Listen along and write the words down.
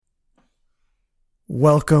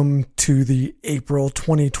Welcome to the April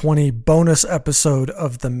 2020 bonus episode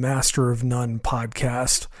of the Master of None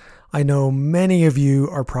podcast. I know many of you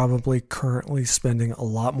are probably currently spending a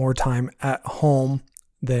lot more time at home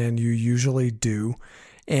than you usually do,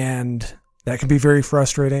 and that can be very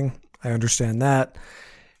frustrating. I understand that.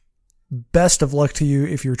 Best of luck to you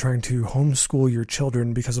if you're trying to homeschool your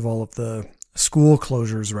children because of all of the school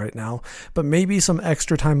closures right now, but maybe some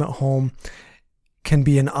extra time at home can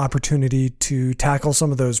be an opportunity to tackle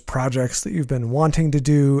some of those projects that you've been wanting to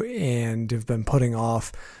do and have been putting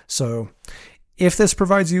off. So if this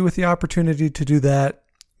provides you with the opportunity to do that,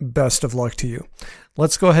 best of luck to you.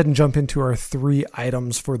 Let's go ahead and jump into our 3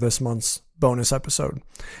 items for this month's bonus episode.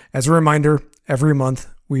 As a reminder, every month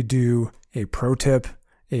we do a pro tip,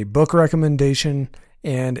 a book recommendation,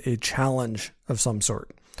 and a challenge of some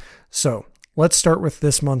sort. So let's start with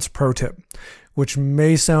this month's pro tip, which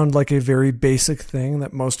may sound like a very basic thing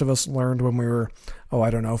that most of us learned when we were,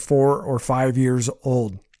 4 or 5 years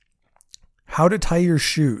old. How to tie your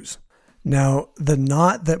shoes. Now, the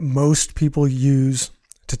knot that most people use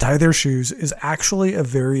to tie their shoes is actually a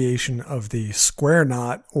variation of the square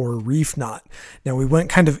knot or reef knot. Now, we went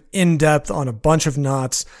kind of in depth on a bunch of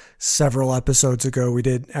knots several episodes ago. We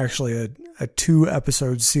did actually a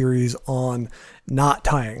 2-episode series on knot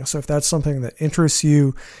tying. So if that's something that interests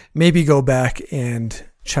you, maybe go back and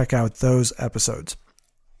check out those episodes.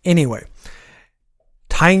 Anyway,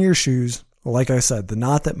 tying your shoes, like I said, the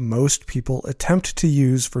knot that most people attempt to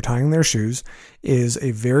use for tying their shoes is a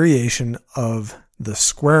variation of the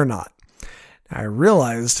square knot. Now, I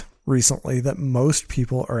realized recently that most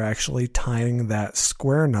people are actually tying that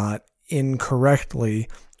square knot incorrectly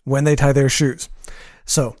when they tie their shoes.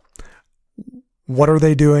 So what are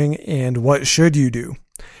they doing and what should you do?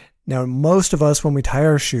 Now, most of us, when we tie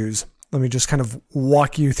our shoes, let me just kind of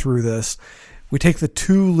walk you through this. We take the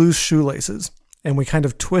 2 loose shoelaces and we kind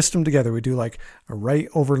of twist them together. We do like a right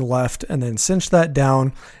over left and then cinch that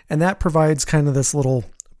down. And that provides kind of this little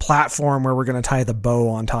platform where we're going to tie the bow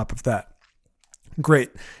on top of that. Great.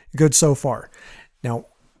 Good so far. Now,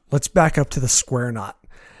 let's back up to the square knot.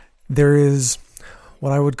 There is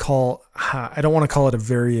what I would call, I don't want to call it a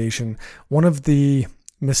variation. One of the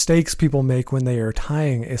mistakes people make when they are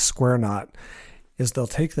tying a square knot is they'll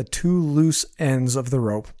take the 2 loose ends of the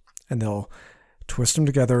rope and they'll twist them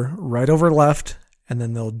together right over left, and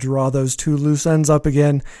then they'll draw those 2 loose ends up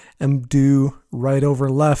again and do right over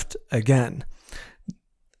left again.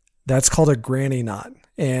 That's called a granny knot,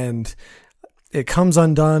 and it comes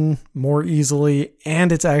undone more easily,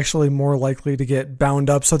 and it's actually more likely to get bound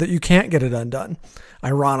up so that you can't get it undone,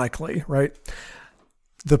 ironically, right?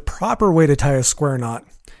 The proper way to tie a square knot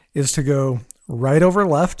is to go right over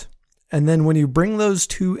left, and then when you bring those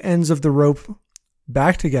 2 ends of the rope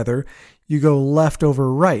back together, you go left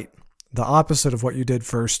over right, the opposite of what you did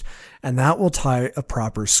first, and that will tie a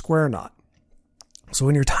proper square knot. So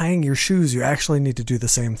when you're tying your shoes, you actually need to do the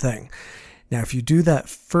same thing. Now, if you do that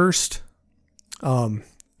first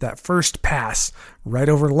pass right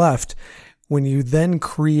over left, when you then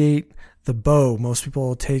create the bow, most people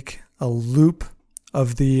will take a loop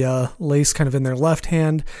of the lace kind of in their left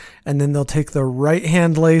hand, and then they'll take the right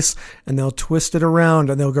hand lace and they'll twist it around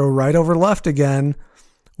and they'll go right over left again.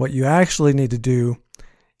 What you actually need to do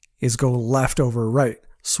is go left over right.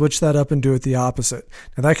 Switch that up and do it the opposite.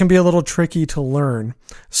 Now that can be a little tricky to learn.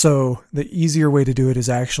 So the easier way to do it is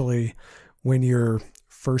actually when you're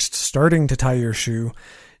first starting to tie your shoe,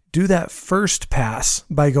 do that first pass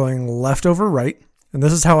by going left over right. And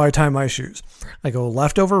this is how I tie my shoes. I go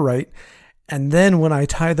left over right. And then when I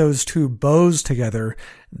tie those 2 bows together,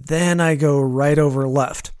 then I go right over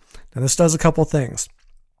left. Now this does a couple things.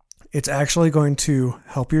 It's actually going to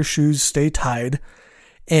help your shoes stay tied,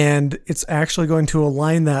 and it's actually going to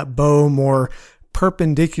align that bow more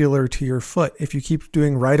perpendicular to your foot. If you keep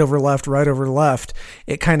doing right over left,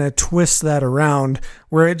 it kind of twists that around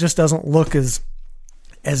where it just doesn't look as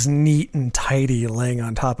neat and tidy laying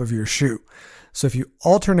on top of your shoe. So if you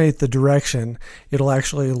alternate the direction, it'll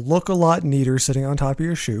actually look a lot neater sitting on top of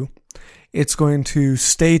your shoe. It's going to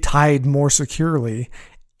stay tied more securely,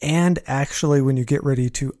 and actually when you get ready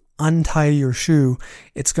to untie your shoe,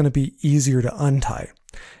 it's going to be easier to untie.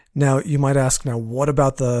 Now, you might ask, what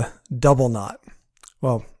about the double knot?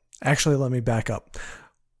 Well, actually, let me back up.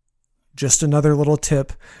 Just another little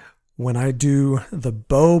tip. When I do the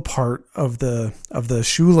bow part of the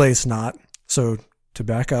shoelace knot, so to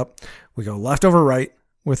back up, we go left over right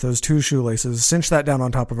with those 2 shoelaces, cinch that down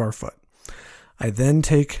on top of our foot. I then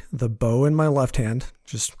take the bow in my left hand,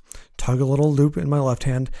 just tug a little loop in my left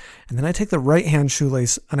hand, and then I take the right hand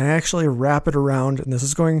shoelace and I actually wrap it around, and this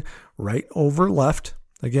is going right over left.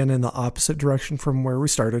 again in the opposite direction from where we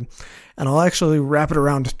started, and I'll actually wrap it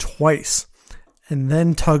around twice and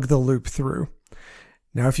then tug the loop through.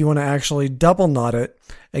 Now, if you want to actually double knot it,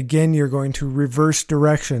 again, you're going to reverse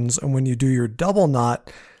directions, and when you do your double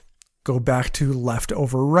knot, go back to left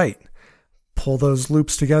over right. Pull those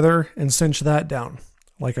loops together and cinch that down.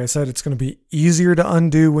 Like I said, it's going to be easier to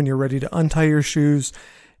undo when you're ready to untie your shoes,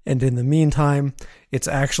 and in the meantime, it's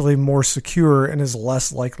actually more secure and is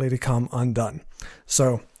less likely to come undone.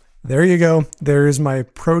 So there you go. There is my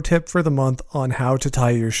pro tip for the month on how to tie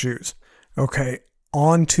your shoes. Okay,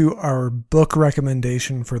 on to our book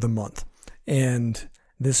recommendation for the month. And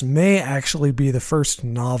this may actually be the first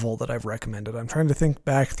novel that I've recommended. I'm trying to think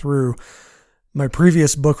back through my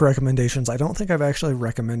previous book recommendations. I don't think I've actually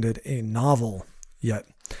recommended a novel yet.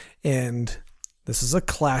 And this is a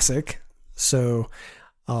classic. So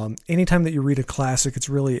anytime that you read a classic, it's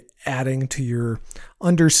really adding to your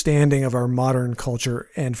understanding of our modern culture.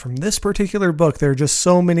 And from this particular book, there are just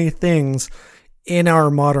so many things in our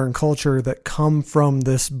modern culture that come from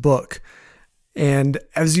this book. And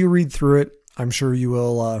as you read through it, I'm sure you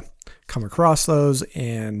will come across those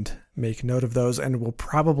and make note of those, and will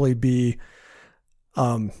probably be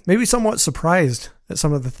maybe somewhat surprised at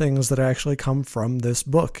some of the things that actually come from this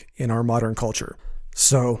book in our modern culture.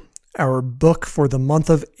 So our book for the month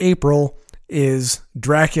of April is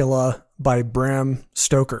Dracula by Bram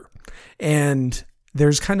Stoker. And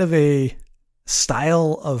there's kind of a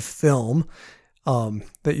style of film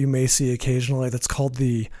that you may see occasionally that's called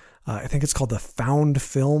I think it's called the found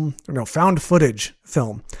footage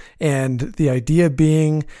film. And the idea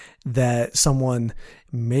being that someone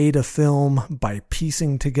made a film by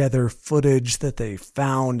piecing together footage that they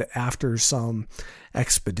found after some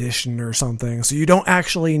expedition or something. So you don't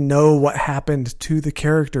actually know what happened to the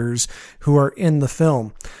characters who are in the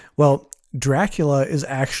film. Well, Dracula is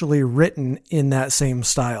actually written in that same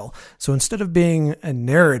style. So instead of being a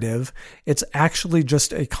narrative, it's actually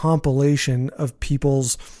just a compilation of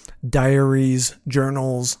people's diaries,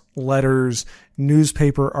 journals, letters,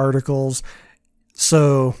 newspaper articles.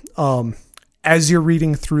 So as you're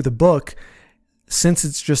reading through the book, since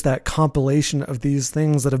it's just that compilation of these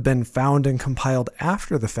things that have been found and compiled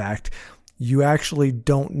after the fact, you actually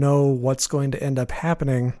don't know what's going to end up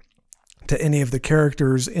happening to any of the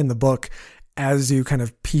characters in the book as you kind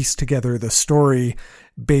of piece together the story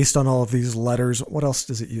based on all of these letters. What else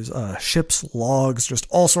does it use? Ships, logs, just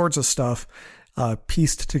all sorts of stuff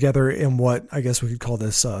pieced together in what I guess we could call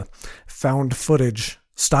this found footage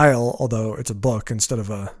style, although it's a book instead of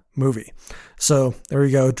a movie. So there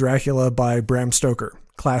you go, Dracula by Bram Stoker.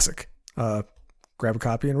 Classic. Grab a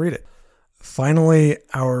copy and read it. Finally,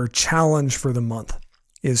 our challenge for the month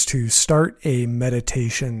is to start a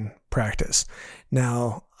meditation practice.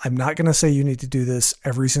 Now, I'm not going to say you need to do this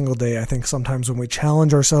every single day. I think sometimes when we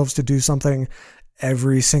challenge ourselves to do something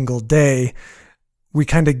every single day, we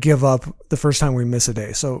kind of give up the first time we miss a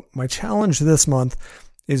day. So my challenge this month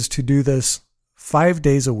is to do this 5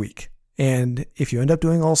 days a week. And if you end up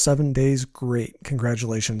doing all 7 days, great,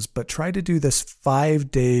 congratulations. But try to do this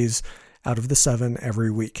 5 days out of the 7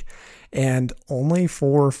 every week, and only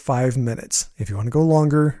for 5 minutes. If you want to go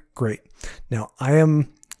longer, great. Now, I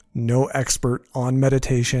am no expert on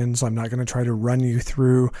meditation, so I'm not going to try to run you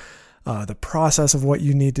through the process of what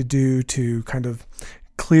you need to do to kind of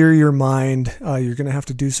clear your mind. You're going to have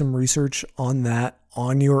to do some research on that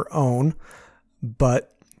on your own,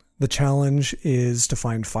 but the challenge is to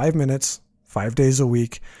find 5 minutes, 5 days a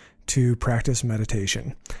week to practice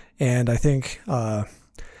meditation. And I think,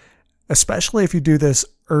 especially if you do this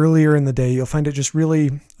earlier in the day, you'll find it just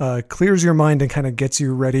really clears your mind and kind of gets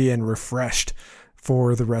you ready and refreshed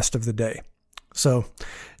for the rest of the day. So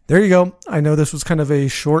there you go. I know this was kind of a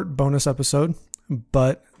short bonus episode,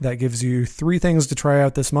 but that gives you 3 things to try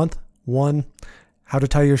out this month. 1, how to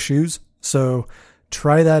tie your shoes. So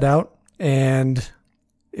try that out and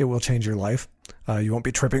it will change your life. You won't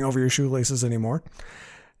be tripping over your shoelaces anymore.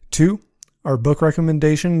 2, our book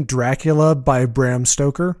recommendation, Dracula by Bram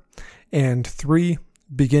Stoker. And 3,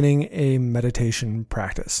 beginning a meditation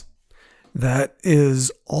practice. That is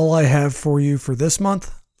all I have for you for this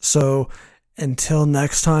month. So until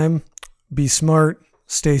next time, be smart,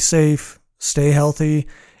 stay safe, stay healthy,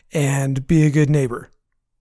 and be a good neighbor.